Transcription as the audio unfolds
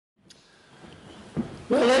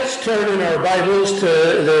Well, let's turn in our Bibles to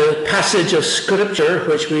the passage of Scripture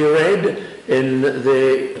which we read in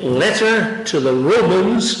the letter to the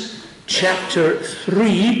Romans, chapter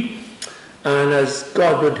 3. And as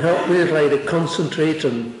God would help me, I'd like to concentrate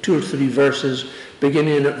on 2 or 3 verses,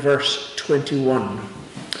 beginning at verse 21.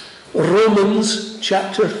 Romans,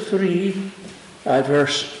 chapter 3,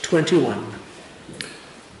 verse 21.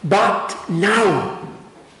 But now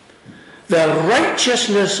the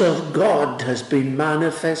righteousness of God has been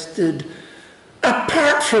manifested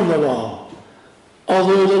apart from the law,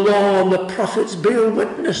 although the law and the prophets bear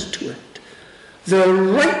witness to it. The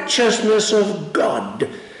righteousness of God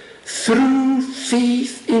through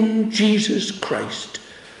faith in Jesus Christ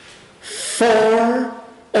for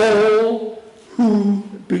all who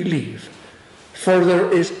believe. For there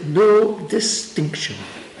is no distinction,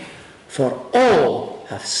 for all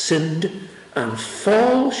have sinned and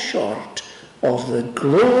fall short of the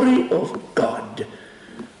glory of God,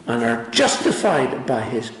 and are justified by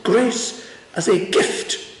his grace as a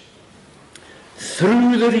gift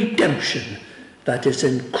through the redemption that is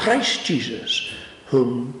in Christ Jesus,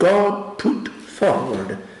 whom God put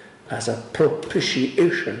forward as a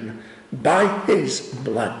propitiation by his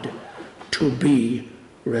blood to be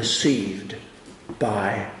received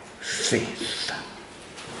by faith.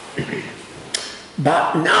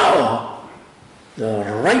 But now the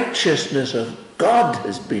righteousness of God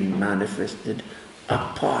has been manifested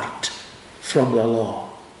apart from the law.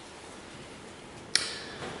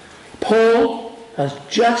 Paul has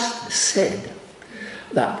just said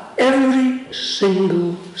that every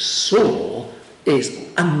single soul is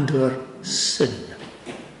under sin.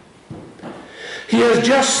 He has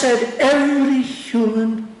just said every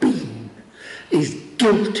human being is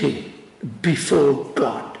guilty before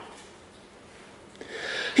God.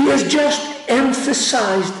 He has just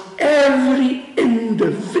emphasized every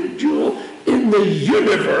individual in the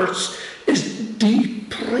universe is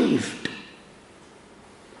depraved.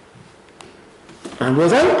 And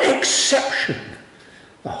without exception,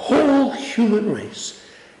 the whole human race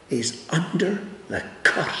is under the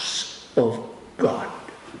curse of God.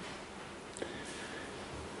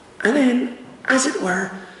 And then, as it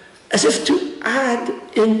were, as if to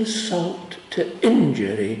add insult to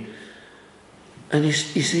injury, and he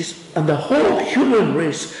says, and the whole human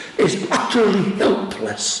race is utterly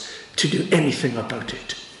helpless to do anything about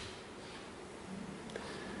it.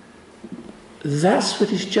 That's what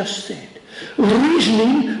he's just said.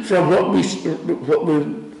 Reasoning from what we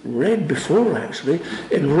read before, actually,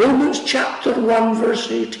 in Romans chapter 1,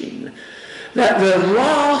 verse 18, that the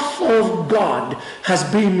wrath of God has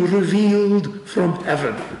been revealed from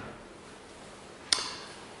heaven.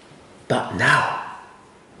 But now,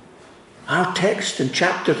 our text in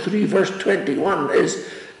chapter 3, verse 21 is,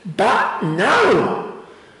 but now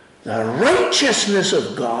the righteousness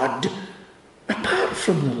of God apart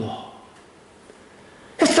from the law.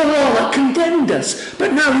 It's the law that condemned us.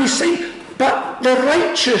 But now he's saying, but the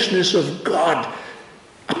righteousness of God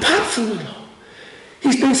apart from the law.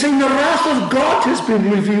 He's been saying the wrath of God has been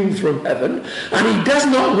revealed from heaven, and he does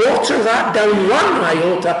not water that down one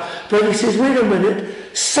iota, but he says, wait a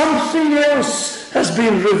minute, something else has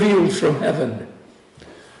been revealed from heaven.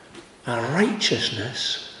 A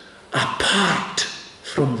righteousness apart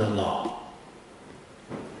from the law.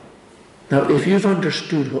 Now, if you've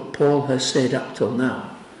understood what Paul has said up till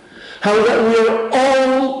now, how that we are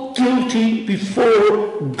all guilty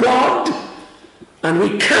before God, and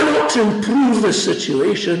we cannot improve the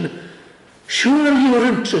situation, surely you're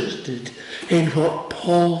interested in what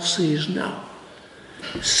Paul says now.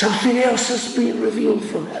 Something else has been revealed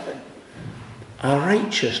from heaven. A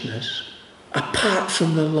righteousness apart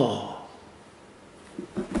from the law.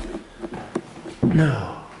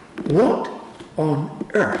 Now, what on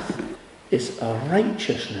earth is a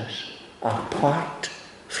righteousness apart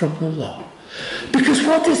from the law? Because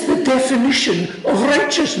what is the definition of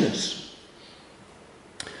righteousness?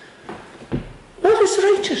 What is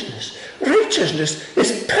righteousness? Righteousness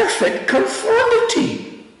is perfect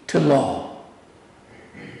conformity to law.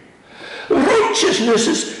 Righteousness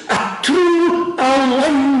is a true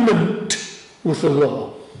alignment with the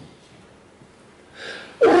law.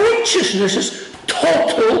 Righteousness is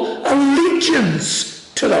total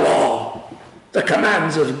allegiance to the law, the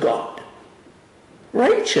commands of God.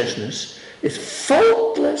 Righteousness is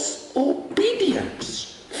faultless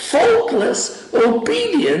obedience. Faultless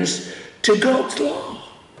obedience to God's law.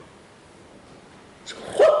 So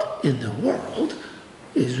what in the world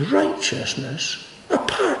is righteousness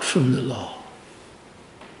apart from the law?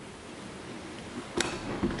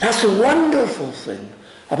 That's a wonderful thing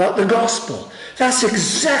about the gospel. That's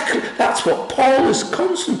what Paul is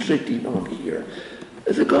concentrating on here.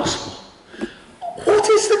 the gospel. What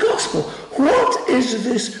is the gospel? What is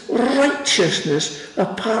this righteousness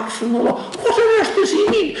apart from the law? What on earth does he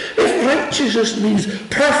mean? If righteousness means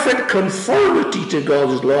perfect conformity to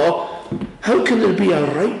God's law, how can there be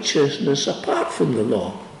a righteousness apart from the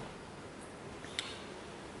law?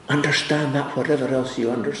 Understand that, whatever else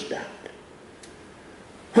you understand.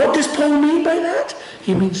 What does Paul mean by that?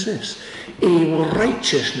 He means this: a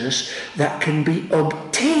righteousness that can be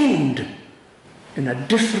obtained in a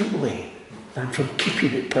different way than from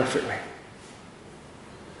keeping it perfectly.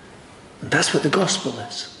 And that's what the gospel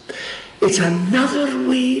is. It's another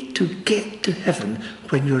way to get to heaven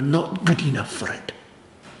when you're not good enough for it.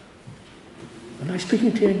 Am I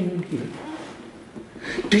speaking to anyone here?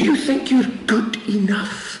 Do you think you're good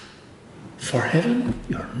enough for heaven?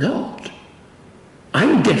 You're not.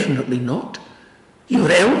 I'm definitely not.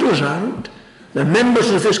 Your elders aren't. The members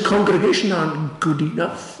of this congregation aren't good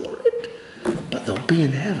enough for it. But they'll be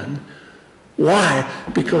in heaven. Why?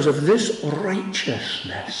 Because of this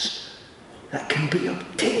righteousness that can be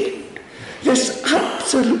obtained. This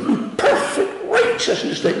absolutely perfect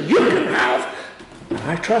righteousness that you can have, and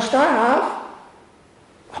I trust I have,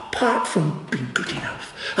 apart from being good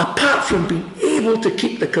enough, apart from being able to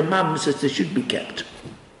keep the commandments as they should be kept.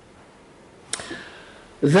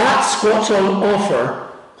 That's what's on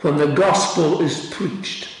offer when the gospel is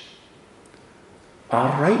preached. A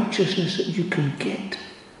righteousness that you can get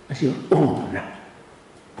as your own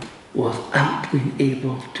without being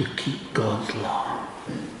able to keep God's law.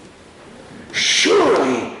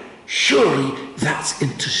 Surely that's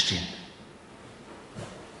interesting.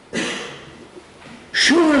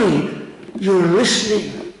 Surely you're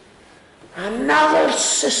listening. Another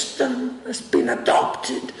system has been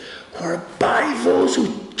adopted whereby those who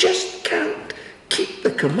just can't keep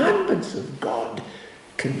the commandments of God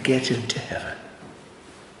can get into heaven.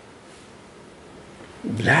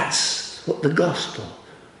 That's what the gospel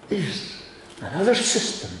is. Another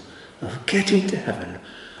system of getting to heaven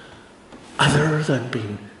other than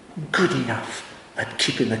being good enough at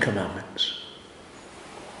keeping the commandments.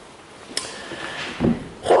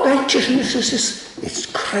 What righteousness is this? It's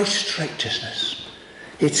Christ's righteousness.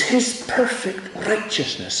 It's his perfect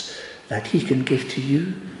righteousness that he can give to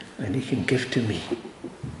you and he can give to me.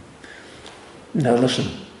 Now listen.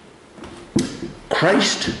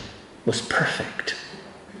 Christ was perfect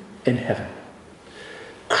in heaven.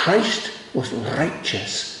 Christ was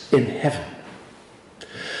righteous in heaven.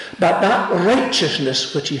 But that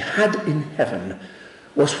righteousness which he had in heaven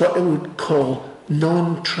was what I would call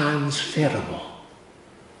non-transferable.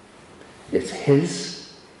 It's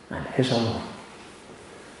his and his alone.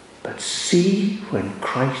 But see, when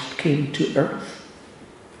Christ came to earth,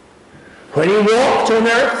 when he walked on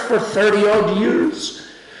earth for 30-odd years,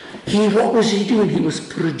 what was he doing? He was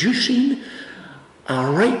producing a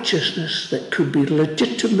righteousness that could be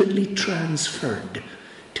legitimately transferred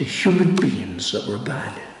to human beings that were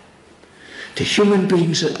bad, to human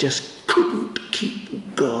beings that just couldn't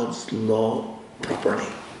keep God's law properly.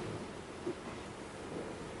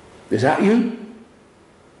 Is that you?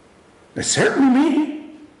 It's certainly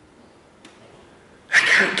me. I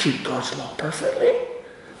can't keep God's law perfectly,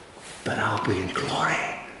 but I'll be in glory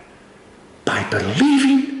by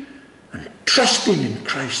believing and trusting in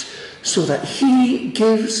Christ so that he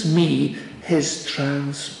gives me his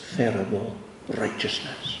transferable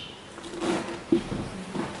righteousness.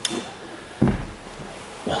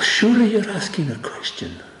 Well, surely you're asking a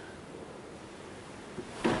question.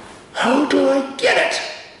 How do I get it?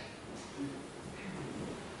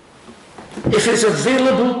 If it's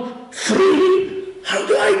available freely, how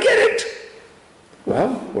do I get it?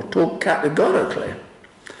 Well, we're told categorically.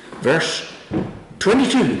 Verse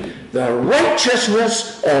 22. The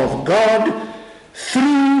righteousness of God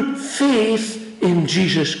through faith in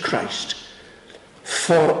Jesus Christ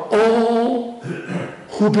for all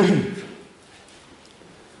who believe.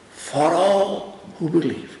 For all who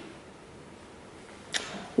believe.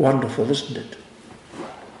 Wonderful, isn't it?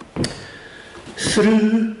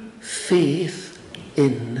 Through faith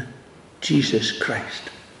in Jesus Christ.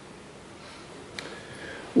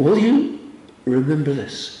 Will you remember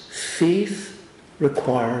this? Faith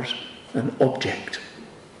requires an object.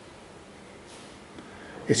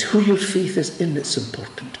 It's who your faith is in that's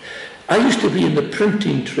important. I used to be in the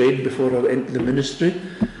printing trade before I went into the ministry,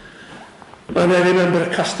 and I remember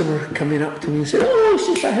a customer coming up to me and said, "Oh,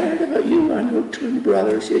 since I heard about you, I know twin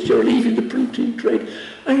brothers, yes, you're leaving the printing trade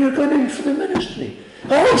and you're going in for the ministry."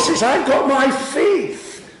 "Oh," he says, "I've got my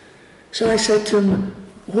faith." So I said to him,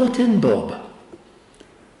 "What in, Bob?"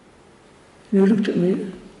 And he looked at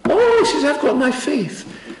me. "Oh," he says, "I've got my faith."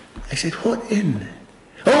 I said, "What in?"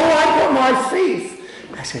 "Oh, I've got my faith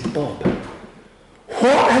I said, Bob,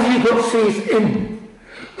 what have you got faith in?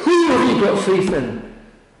 Who have you got faith in?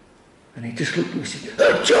 And he just looked at me and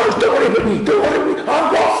said, George, don't worry about me, don't worry about me.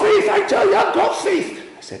 I've got faith, I tell you, I've got faith.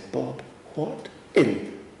 I said, Bob, what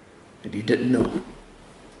in? And he didn't know.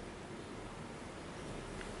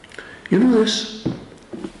 You know this?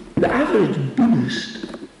 The average Buddhist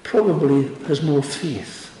probably has more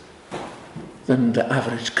faith than the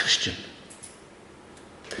average Christian.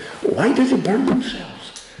 Why do they burn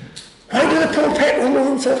themselves? Why do they pour petrol on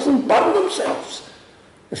themselves and burn themselves?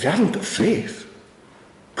 If they haven't got faith,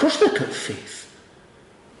 of course they've got faith,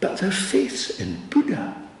 but their faith's in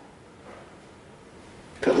Buddha.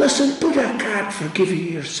 But listen, Buddha can't forgive you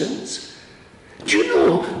your sins. Do you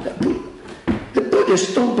know that the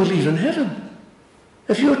Buddhists don't believe in heaven?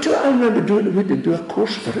 If you were to, I remember we did do a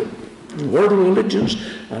course for it, in world religions,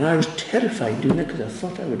 and I was terrified doing it because I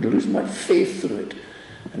thought I would lose my faith through it.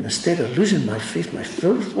 And instead of losing my faith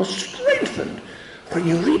was strengthened. When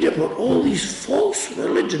you read about all these false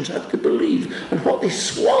religions have to believe and what they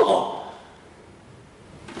swallow.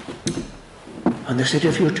 And they said,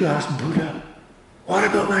 if you were to ask Buddha, what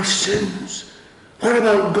about my sins? What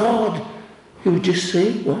about God? He would just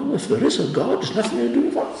say, well, if there is a God, there's nothing to do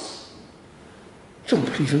with us. Don't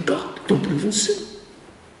believe in God. Don't believe in sin.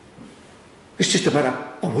 It's just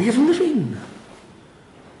about a way of living.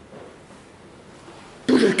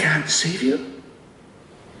 Buddha can't save you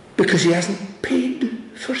because he hasn't paid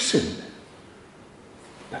for sin.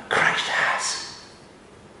 But Christ has.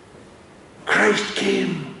 Christ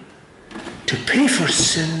came to pay for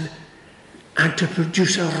sin and to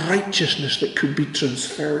produce a righteousness that could be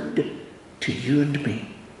transferred to you and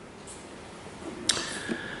me.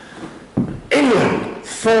 Anyone,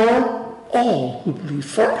 for all who believe,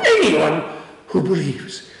 for anyone who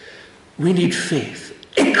believes, we need faith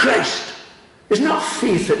in Christ. It's not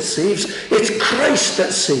faith that saves, it's Christ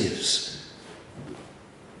that saves.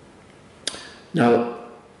 Now,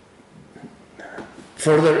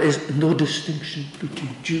 for there is no distinction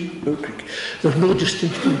between Jew or Greek. There's no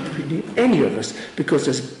distinction between any of us, because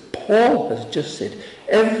as Paul has just said,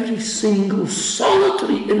 every single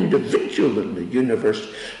solitary individual in the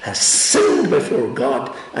universe has sinned before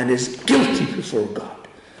God and is guilty before God.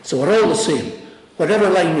 So we're all the same, whatever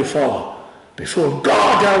line you follow. Before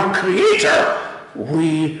God, our Creator,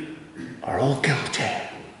 we are all guilty.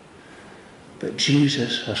 But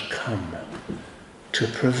Jesus has come to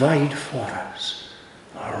provide for us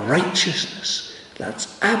a righteousness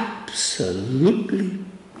that's absolutely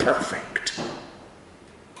perfect.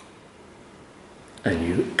 And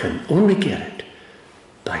you can only get it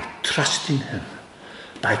by trusting Him,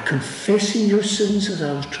 by confessing your sins, as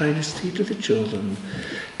I was trying to say to the children.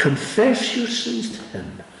 Confess your sins to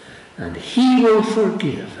Him, and He will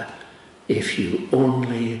forgive if you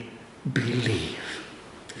only believe.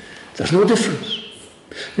 There's no difference.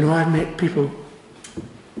 You know, I've met people,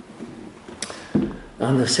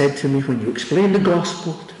 and they said to me, when you explain the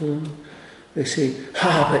gospel to them, they say,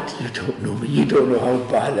 but you don't know me, you don't know how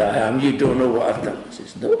bad I am, you don't know what I've done. I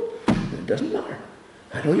says, no, it doesn't matter.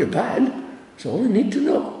 I know you're bad, that's all I need to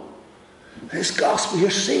know. This gospel, you're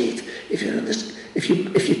saved. If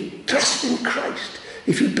you trust in Christ,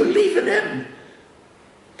 if you believe in Him.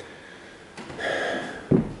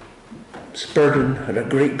 Spurgeon had a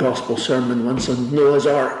great gospel sermon once on Noah's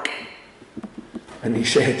Ark, and he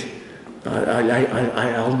said,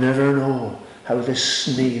 I'll never know how this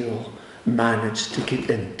snail managed to get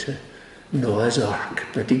into Noah's Ark,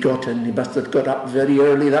 but he got in. He must have got up very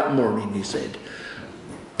early that morning, he said,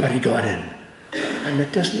 but he got in. And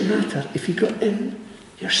it doesn't matter, if you got in,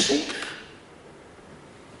 you're safe.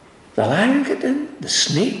 The lion got in, the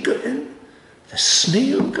snake got in, the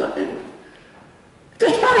snail got in. It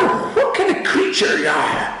doesn't matter what kind of creature you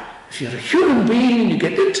are. If you're a human being, you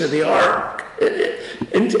get into the ark,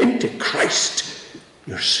 into Christ,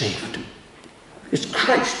 you're saved. It's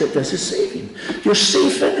Christ that does the saving. You're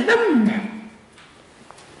safe in Him.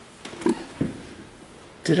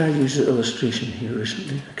 Did I use the illustration here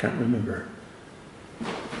recently? I can't remember.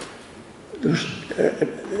 The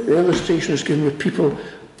illustration was given with people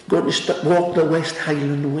going to walk the West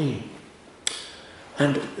Highland Way.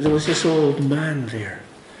 And there was this old man there.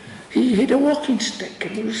 He had a walking stick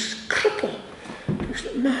and he was crippled. He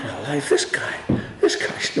said, man alive, this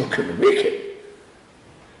guy's not going to make it.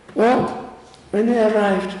 Well, when they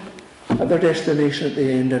arrived at their destination at the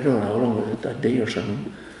end, I don't know how long it was, a day or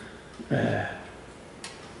something,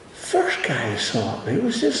 first guy I saw, it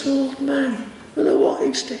was this old man with a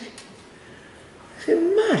walking stick. I said,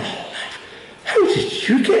 man alive, how did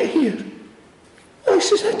you get here? Oh, he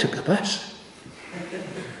says, I took a bus.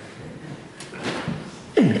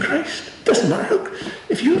 And in Christ. It doesn't matter how,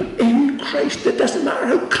 if you're in Christ, it doesn't matter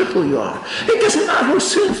how crippled you are. It doesn't matter how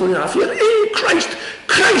sinful you are. If you're in Christ,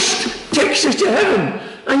 Christ takes you to heaven,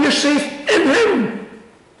 and you're safe in him.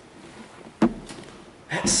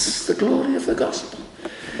 That's the glory of the gospel.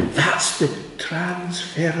 That's the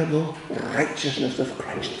transferable righteousness of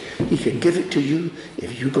Christ. He can give it to you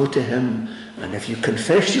if you go to him, and if you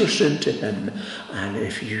confess your sin to him, and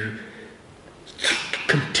if you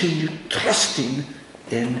continue trusting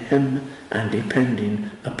in him and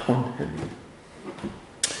depending upon him.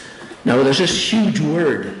 Now there's this huge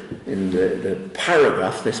word in the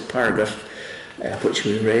paragraph, this paragraph which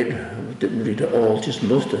we read. We didn't read it all, just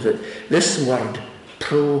most of it. This word,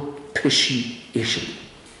 propitiation.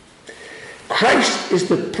 Christ is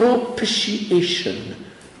the propitiation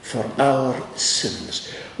for our sins.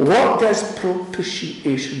 What does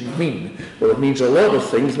propitiation mean? Well, it means a lot of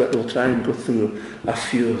things, but we'll try and go through a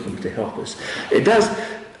few of them to help us. It does.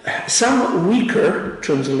 Some weaker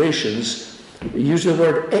translations use the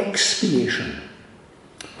word expiation.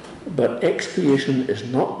 But expiation is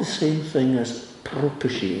not the same thing as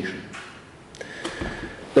propitiation.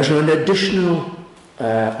 There's an additional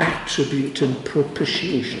attribute in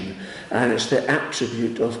propitiation, and it's the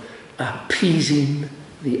attribute of appeasing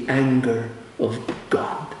the anger of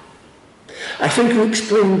God. I think we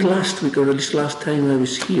explained last week, or at least last time I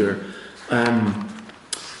was here,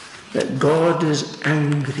 that God is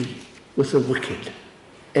angry with the wicked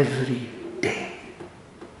every day.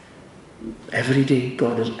 Every day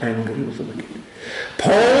God is angry with the wicked.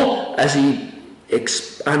 Paul, as he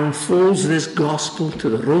unfolds this gospel to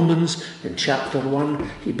the Romans in chapter 1,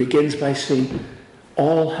 he begins by saying,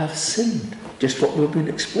 all have sinned. Just what we've been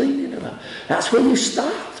explaining about. That's where you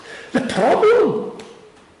start. The problem.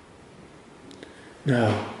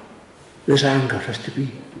 Now, this anger has to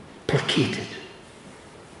be placated.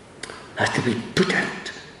 Has to be put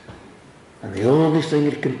out. And the only thing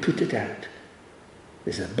that can put it out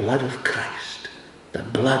is the blood of Christ. The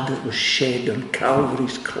blood that was shed on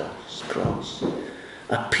Calvary's cross.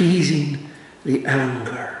 Appeasing the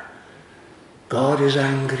anger. God is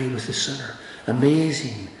angry with the sinner.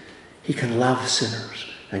 Amazing. He can love sinners,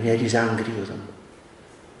 and yet he's angry with them.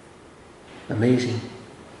 Amazing.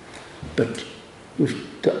 But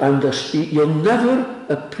to understand, you'll never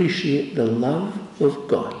appreciate the love of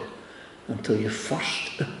God until you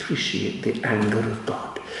first appreciate the anger of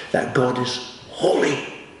God. That God is holy.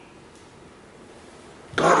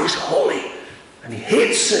 God is holy, and he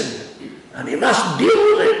hates sin, and he must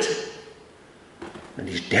deal with it. And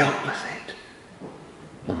he's dealt with it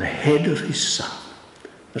on the head of his Son.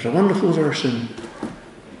 There's a wonderful verse in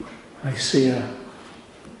Isaiah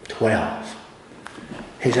 12.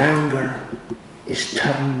 His anger is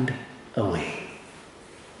turned away.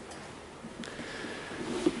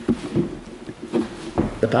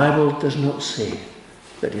 The Bible does not say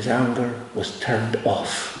that his anger was turned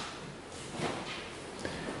off.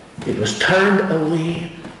 It was turned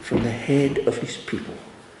away from the head of his people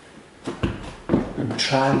and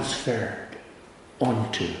transferred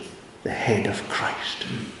onto the head of Christ.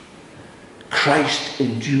 Christ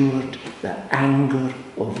endured the anger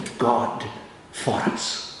of God for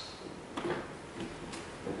us.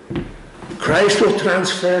 Christ will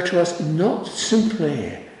transfer to us not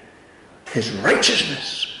simply his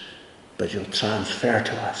righteousness, but he'll transfer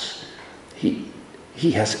to us.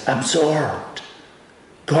 He has absorbed.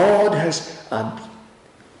 God has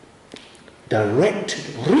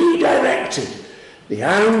redirected the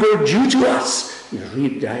anger due to us. He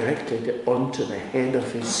redirected it onto the head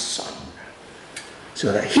of his Son,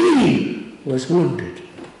 so that he was wounded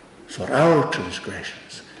for our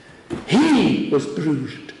transgressions. He was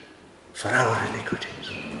bruised for our iniquities.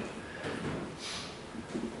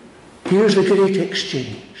 Here's the great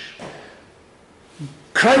exchange.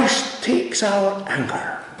 Christ takes our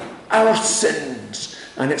anger, our sins,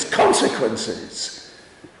 and its consequences,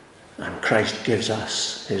 and Christ gives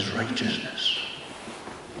us his righteousness.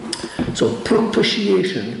 So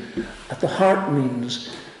propitiation at the heart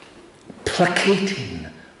means placating,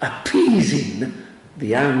 appeasing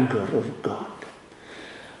the anger of God.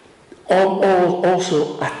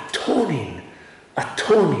 Also atoning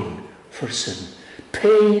for sin,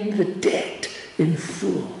 paying the debt in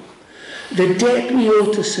full. The debt we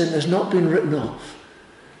owe to sin has not been written off.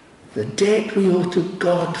 The debt we owe to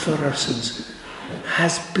God for our sins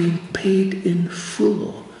has been paid in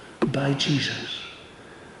full by Jesus.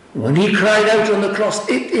 When he cried out on the cross,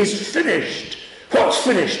 it is finished. What's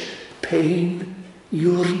finished? Paying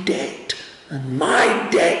your debt and my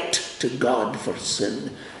debt to God for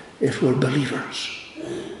sin. If we're believers,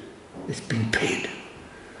 it's been paid.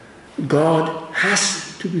 God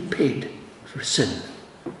has to be paid for sin.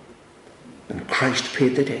 And Christ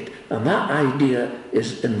paid the debt. And that idea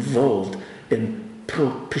is involved in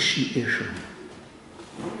propitiation.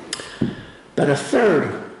 But a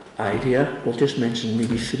third idea, we'll just mention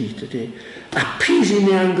maybe three today. Appeasing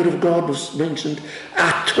the anger of God was mentioned,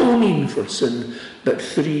 atoning for sin, but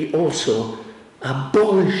three also,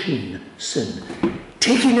 abolishing sin,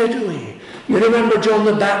 taking it away. You remember John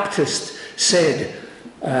the Baptist said,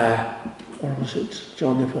 or was it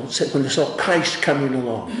John the Baptist said when they saw Christ coming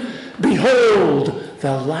along, behold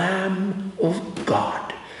the Lamb of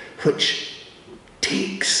God, which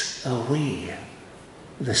takes away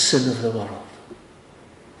the sin of the world.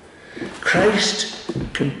 Christ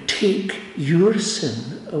can take your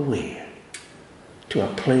sin away to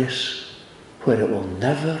a place where it will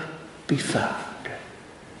never be found,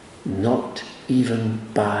 not even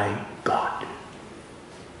by God.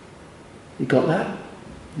 You got that?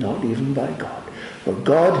 Not even by God. For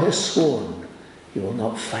God has sworn you will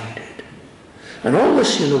not find it. And all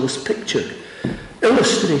this, was pictured,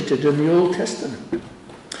 illustrated in the Old Testament.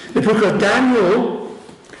 The book of Daniel,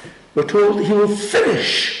 we're told he will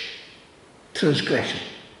finish transgression.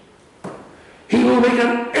 He will make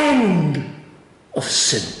an end of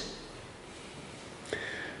sin.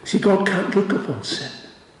 See, God can't look upon sin.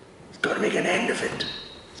 He's got to make an end of it.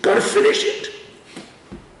 He's got to finish it.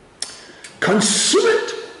 Consume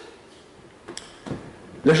it.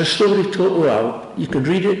 There's a story told, well, you can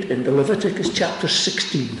read it in Leviticus chapter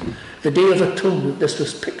 16. The Day of Atonement, this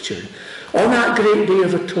was pictured. On that great Day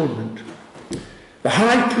of Atonement, the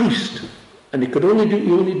high priest, and he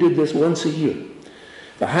only did this once a year,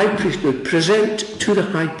 the high priest would present to the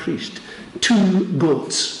high priest 2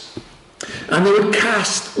 goats. And they would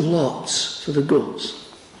cast lots for the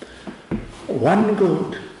goats. One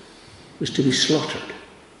goat was to be slaughtered.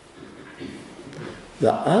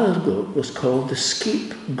 The other goat was called the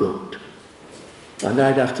scapegoat. And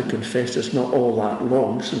I'd have to confess it's not all that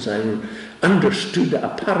long since I understood that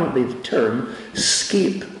apparently the term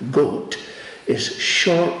scapegoat is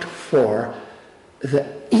short for the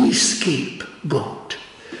escape goat.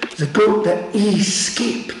 The goat that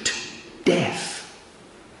escaped death.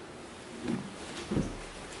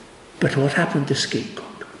 But what happened to scapegoat?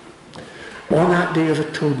 On that Day of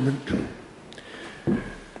Atonement,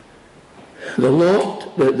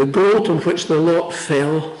 the goat on which the lot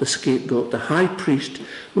fell, the scapegoat, the high priest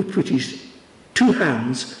would put his 2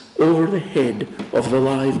 hands over the head of the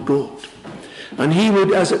live goat. And he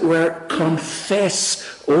would, as it were,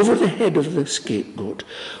 confess over the head of the scapegoat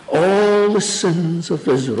all the sins of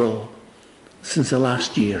Israel since the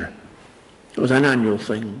last year. It was an annual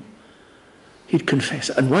thing. He'd confess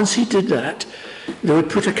it. And once he did that, they would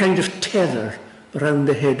put a kind of tether around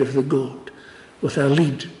the head of the goat with a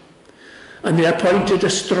lead. And they appointed a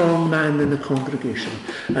strong man in the congregation.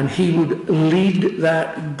 And he would lead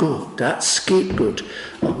that goat, that scapegoat,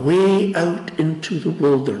 away out into the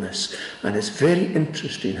wilderness. And it's very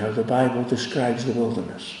interesting how the Bible describes the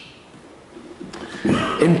wilderness.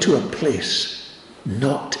 Into a place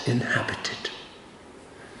not inhabited.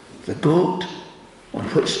 The goat on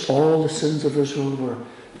which all the sins of Israel were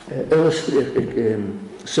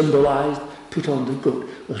symbolized, put on the goat,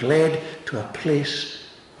 was led to a place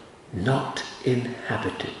not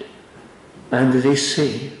inhabited. And they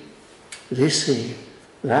say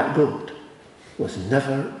that goat was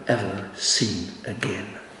never ever seen again.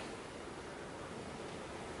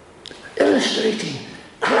 Illustrating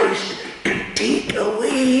Christ can take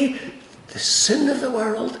away the sin of the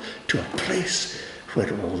world to a place where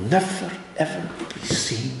it will never ever be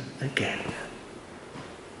seen again.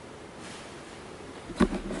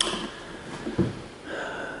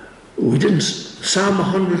 We didn't. Psalm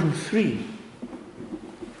 103,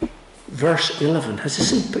 verse 11, has the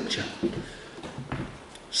same picture.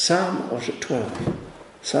 Or is it 12?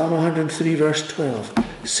 Psalm 103, verse 12.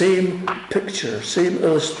 Same picture, same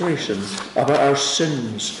illustration about our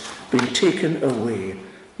sins being taken away.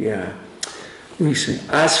 Yeah. We say,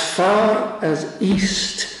 as far as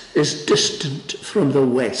east is distant from the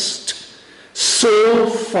west, so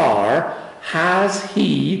far has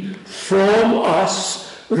he from us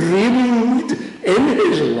removed in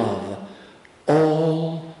his love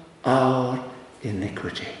all our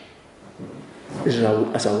iniquity.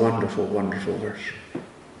 That's a wonderful, wonderful verse.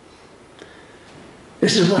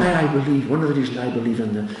 This is why I believe, one of the reasons I believe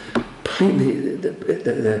in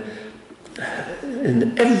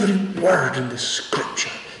in every word in the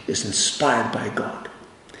scripture is inspired by God.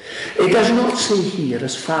 It does not say here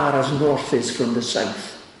as far as north is from the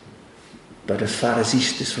south, but as far as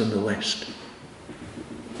east is from the west.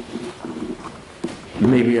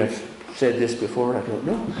 Maybe I've said this before, I don't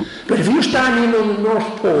know. But if you're standing on the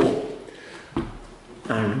North Pole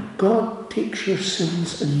and God takes your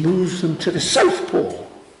sins and moves them to the South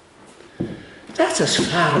Pole. That's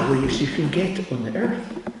as far away as you can get on the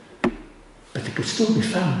earth. But they could still be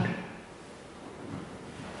found.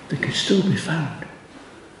 They could still be found.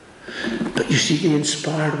 But you see, the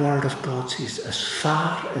inspired word of God says, as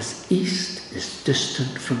far as east is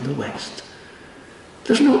distant from the west.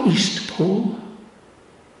 There's no east pole.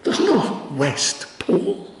 There's no west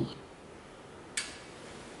pole.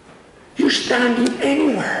 You're standing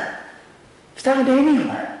anywhere. Stand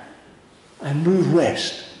anywhere and move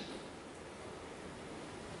west.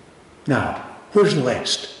 Now, where's the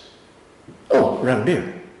west? Oh, round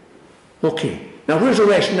there. Okay. Now, where's the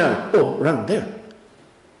west now? Oh, round there.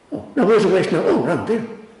 Oh, now where's the west now? Oh, round there.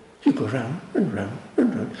 You go round and round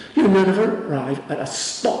and round. You never arrive at a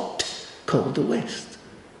spot called the west.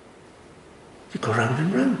 You go round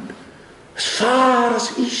and round. As far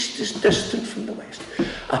as east is distant from the west.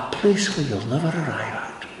 A place where you'll never arrive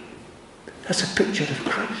at. That's a picture of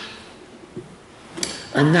Christ.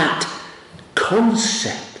 And that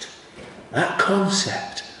concept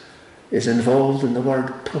is involved in the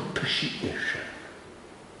word propitiation.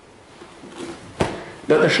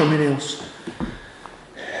 But there's something else.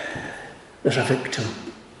 There's a victim.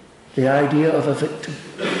 The idea of a victim.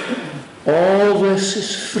 All this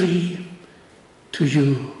is free to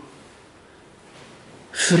you.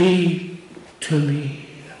 Free to me.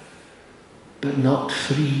 But not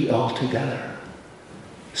free altogether.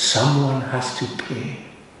 Someone has to pay.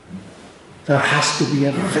 There has to be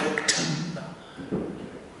a victim.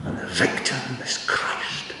 And the victim is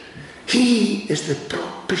Christ. He is the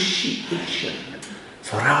propitiation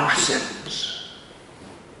for our sins.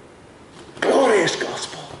 Glorious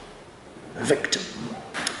gospel. A victim.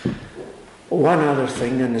 One other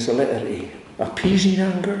thing, and there's a letter A. Appeasing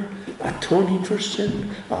anger, atoning for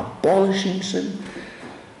sin, abolishing sin,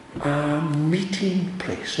 a meeting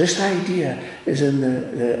place. This idea is in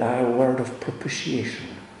the word of propitiation.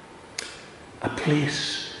 A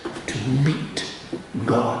place to meet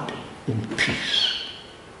God in peace.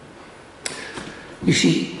 You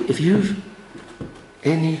see, if you've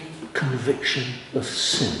any conviction of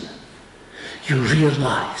sin, you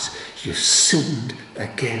realize you've sinned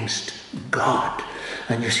against God.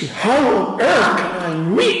 And you see, how on earth can I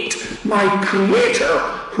meet my Creator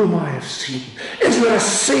whom I have seen? Is there a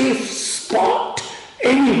safe spot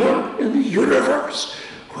anywhere in the universe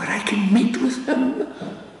where I can meet with Him?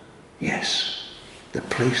 Yes, the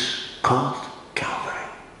place called Calvary.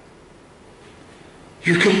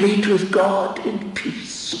 You can meet with God in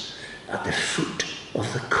peace at the foot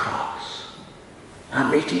of the cross. A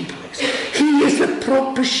meeting place. He is the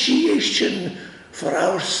propitiation for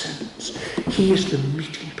our sins. He is the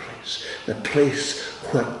meeting place. The place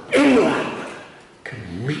where anyone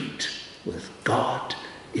can meet with God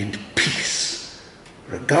in peace.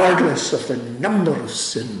 Regardless of the number of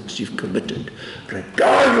sins you've committed.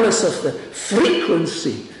 Regardless of the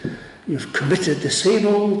frequency you've committed the same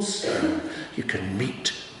old sin. You can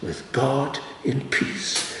meet with God in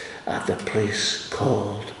peace at the place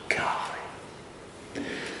called Calvary.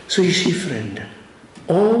 So you see, friend,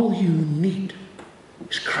 all you need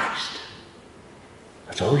is Christ.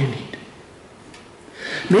 That's all you need.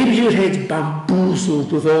 Maybe your head's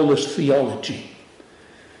bamboozled with all this theology.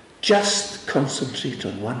 Just concentrate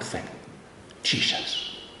on one thing.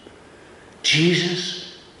 Jesus.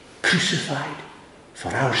 Jesus crucified for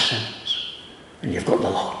our sins. And you've got the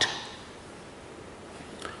lot.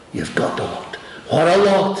 You've got the lot. What a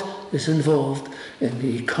lot is involved in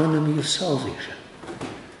the economy of salvation.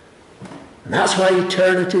 And that's why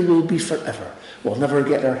eternity will be forever. We'll never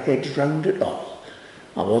get our heads round it all.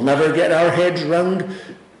 And we'll never get our heads round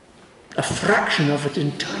a fraction of it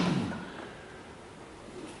in time.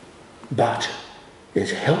 But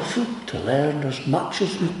it's helpful to learn as much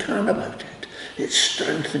as we can about it. It's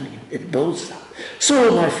strengthening. It builds that.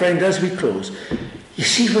 So, my friend, as we close, you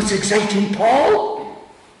see what's exciting Paul?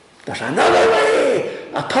 There's another way.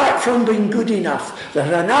 Apart from being good enough,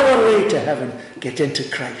 there's another way to heaven. Get into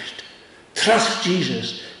Christ. Trust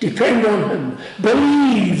Jesus. Depend on Him.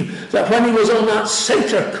 Believe that when He was on that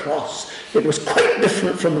centre cross, it was quite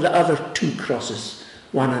different from the other two crosses,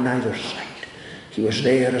 one on either side. He was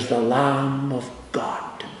there as the Lamb of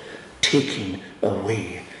God, taking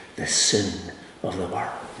away the sin of the world.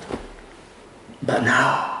 But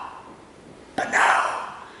now,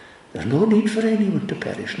 there's no need for anyone to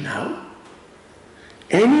perish now.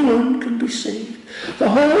 Anyone can be saved. The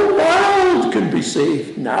whole world can be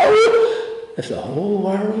saved now. If the whole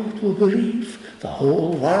world will believe, the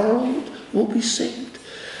whole world will be saved.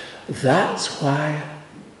 That's why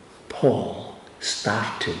Paul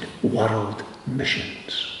started world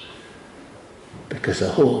missions. because the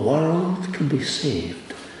whole world can be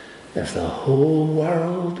saved if the whole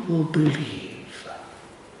world will believe.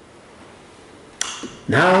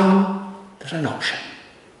 Now there's an option.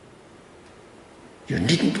 You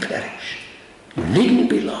needn't perish. You needn't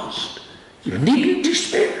be lost. You needn't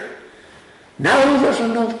despair. Now there's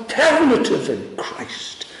an alternative in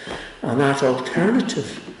Christ. And that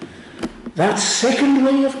alternative, that second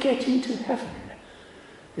way of getting to heaven,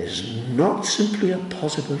 is not simply a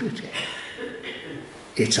possibility.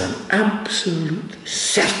 It's an absolute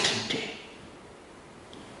certainty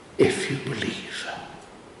if you believe.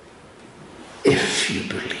 If you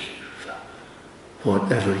believe.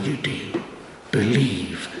 Whatever you do,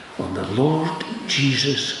 believe on the Lord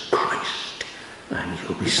Jesus Christ and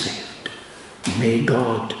you'll be saved. May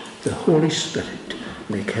God, the Holy Spirit,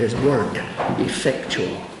 make his word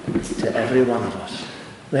effectual to every one of us.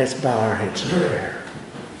 Let's bow our heads in prayer.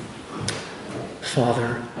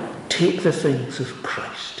 Father, take the things of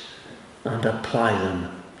Christ and apply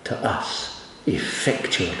them to us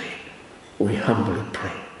effectually, we humbly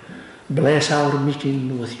pray. Bless our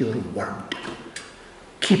meeting with your word.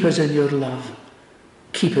 Keep us in your love.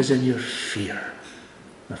 Keep us in your fear.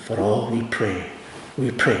 And for all we pray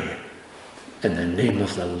in the name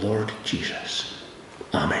of the Lord Jesus.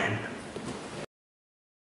 Amen.